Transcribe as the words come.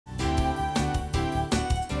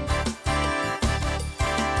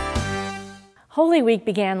Holy Week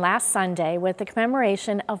began last Sunday with the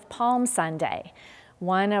commemoration of Palm Sunday.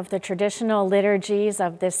 One of the traditional liturgies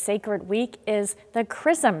of this sacred week is the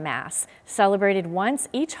Chrism Mass, celebrated once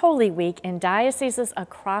each Holy Week in dioceses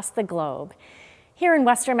across the globe. Here in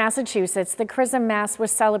Western Massachusetts, the Chrism Mass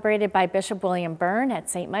was celebrated by Bishop William Byrne at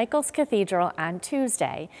St. Michael's Cathedral on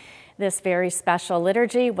Tuesday. This very special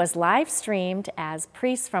liturgy was live streamed as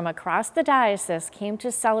priests from across the diocese came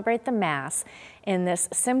to celebrate the Mass in this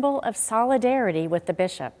symbol of solidarity with the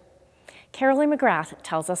bishop. Caroline McGrath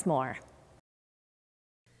tells us more.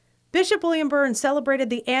 Bishop William Byrne celebrated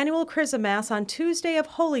the annual Chrism Mass on Tuesday of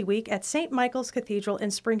Holy Week at St. Michael's Cathedral in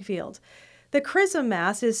Springfield. The Chrism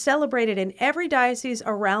Mass is celebrated in every diocese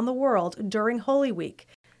around the world during Holy Week.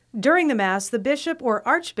 During the Mass, the bishop or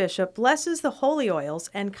archbishop blesses the holy oils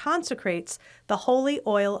and consecrates the holy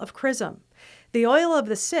oil of chrism. The oil of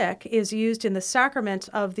the sick is used in the sacrament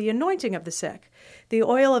of the anointing of the sick. The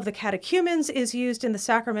oil of the catechumens is used in the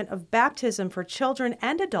sacrament of baptism for children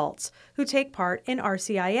and adults who take part in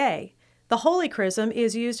RCIA. The holy chrism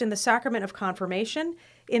is used in the sacrament of confirmation,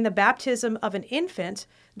 in the baptism of an infant,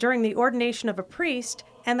 during the ordination of a priest,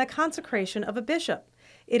 and the consecration of a bishop.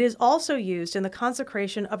 It is also used in the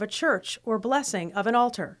consecration of a church or blessing of an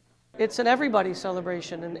altar. It's an everybody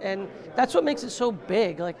celebration, and that's what makes it so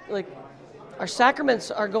big. Like our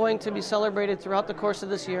sacraments are going to be celebrated throughout the course of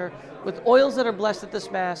this year with oils that are blessed at this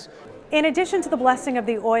Mass. In addition to the blessing of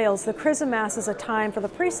the oils, the Chrism Mass is a time for the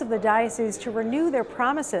priests of the diocese to renew their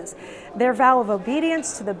promises, their vow of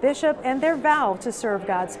obedience to the bishop, and their vow to serve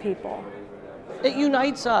God's people. It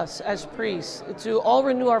unites us as priests to all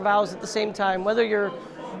renew our vows at the same time, whether you're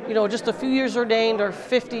just a few years ordained or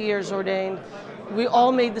 50 years ordained. We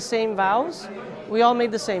all made the same vows. We all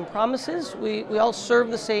made the same promises. We all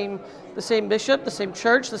serve the same bishop, the same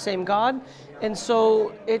church, the same God. And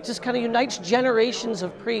so it just kind of unites generations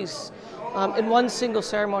of priests in one single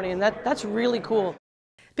ceremony, and that's really cool.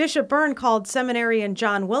 Bishop Byrne called seminarian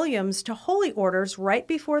John Williams to holy orders right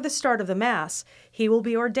before the start of the Mass. He will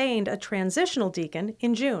be ordained a transitional deacon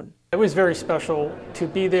in June. It was very special to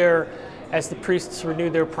be there as the priests renew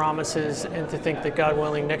their promises, and to think that, God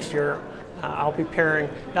willing, next year I'll be preparing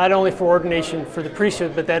not only for ordination for the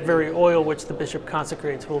priesthood, but that very oil which the bishop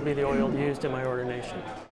consecrates will be the oil used in my ordination.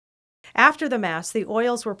 After the Mass, the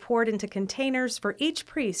oils were poured into containers for each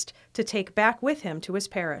priest to take back with him to his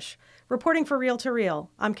parish. Reporting for Reel to Reel,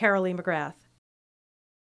 I'm Caroline McGrath.